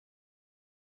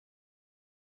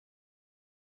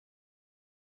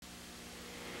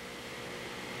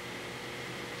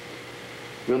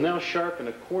We'll now sharpen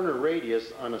a corner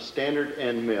radius on a standard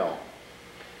end mill.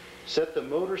 Set the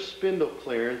motor spindle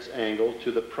clearance angle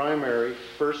to the primary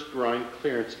first grind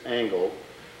clearance angle,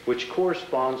 which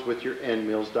corresponds with your end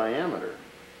mill's diameter.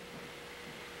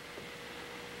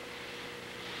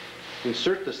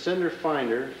 Insert the center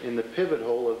finder in the pivot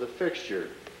hole of the fixture.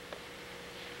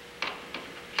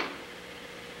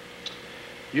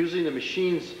 Using the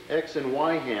machine's X and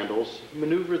Y handles,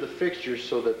 maneuver the fixture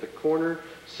so that the corner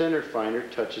center finder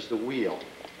touches the wheel.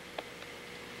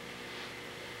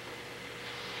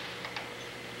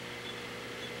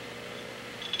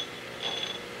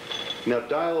 Now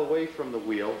dial away from the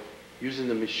wheel using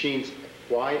the machine's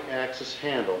Y-axis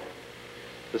handle,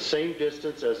 the same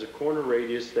distance as the corner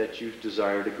radius that you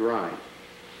desire to grind.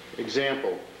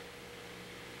 Example,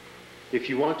 if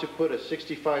you want to put a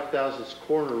 65 thousandths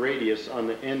corner radius on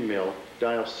the end mill,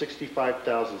 dial 65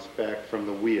 thousandths back from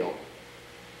the wheel.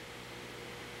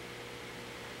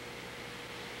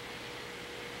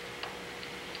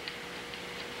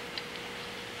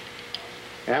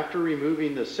 After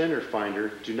removing the center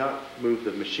finder, do not move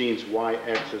the machine's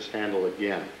Y-axis handle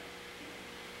again.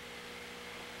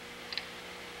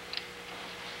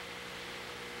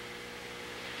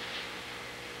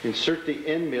 Insert the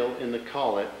end mill in the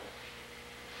collet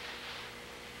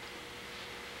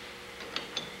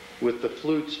with the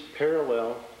flutes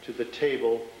parallel to the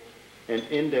table and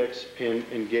index pin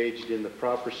engaged in the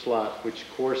proper slot, which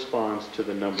corresponds to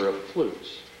the number of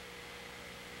flutes.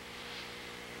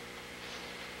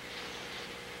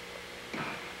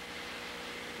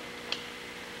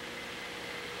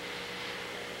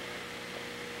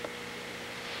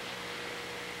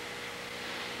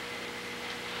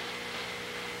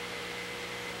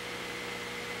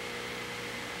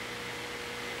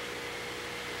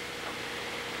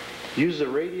 Use the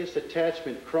radius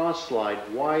attachment cross-slide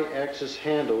Y-axis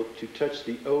handle to touch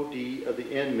the OD of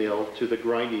the end mill to the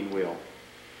grinding wheel.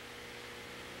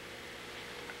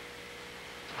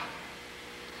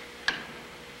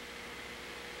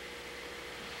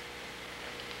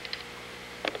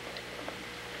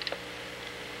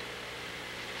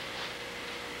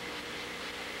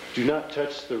 Do not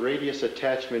touch the radius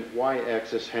attachment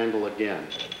Y-axis handle again.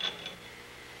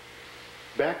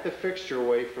 Back the fixture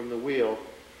away from the wheel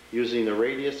using the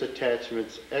radius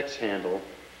attachment's X handle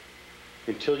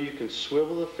until you can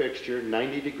swivel the fixture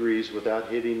 90 degrees without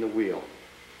hitting the wheel.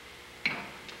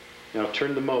 Now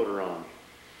turn the motor on.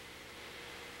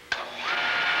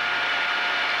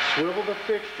 Swivel the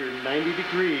fixture 90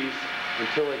 degrees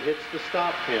until it hits the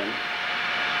stop pin.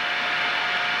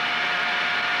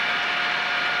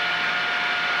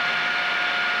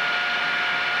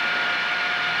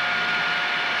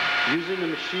 Using the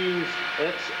machine's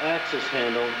X-axis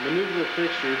handle, maneuver the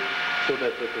fixture so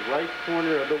that the right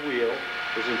corner of the wheel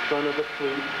is in front of the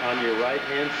flute on your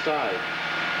right-hand side.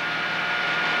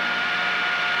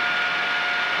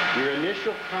 Your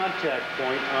initial contact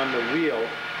point on the wheel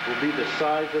will be the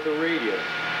size of the radius,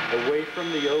 away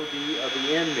from the OD of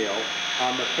the end mill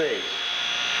on the face.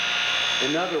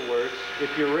 In other words,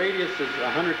 if your radius is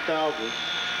 100 thousandths,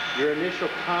 your initial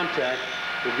contact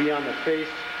will be on the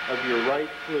face of your right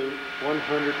flute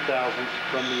 100 thousandths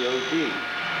from the OD.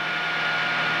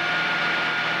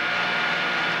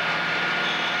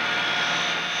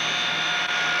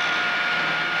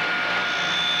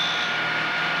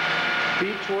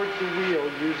 Feed towards the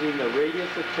wheel using the radius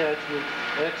attachment's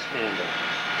X handle.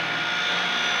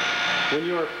 When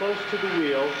you are close to the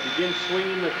wheel, begin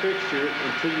swinging the fixture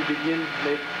until you begin to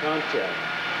make contact.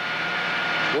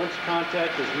 Once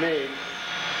contact is made,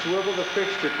 swivel the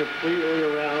fixture completely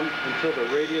around until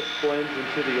the radius blends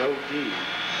into the OD.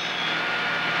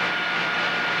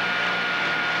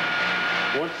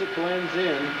 Once it blends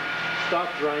in, stop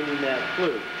grinding that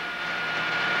flute.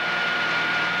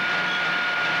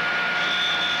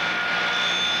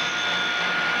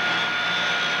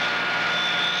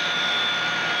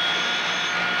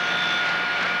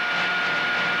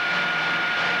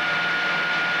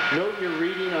 Note your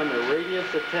reading on the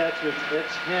radius attachment's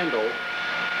X handle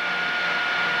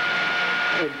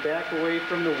and back away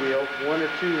from the wheel 1 or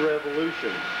 2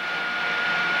 revolutions.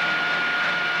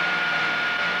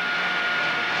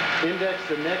 Index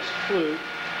the next flute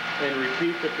and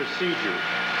repeat the procedure.